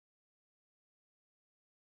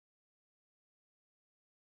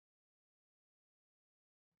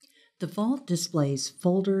The vault displays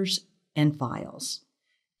folders and files.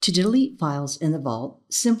 To delete files in the vault,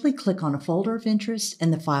 simply click on a folder of interest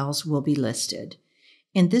and the files will be listed.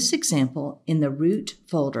 In this example, in the root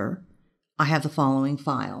folder, I have the following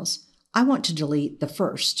files. I want to delete the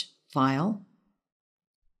first file.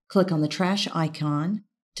 Click on the trash icon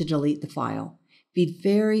to delete the file. Be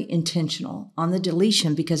very intentional on the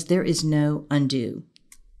deletion because there is no undo.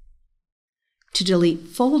 To delete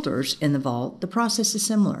folders in the vault, the process is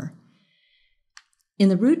similar. In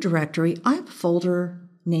the root directory, I have a folder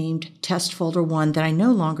named Test Folder 1 that I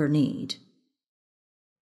no longer need.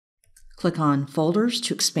 Click on Folders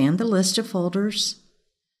to expand the list of folders.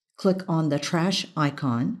 Click on the trash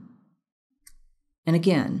icon. And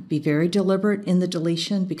again, be very deliberate in the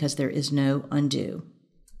deletion because there is no undo.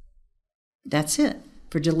 That's it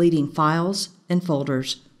for deleting files and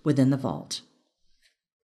folders within the vault.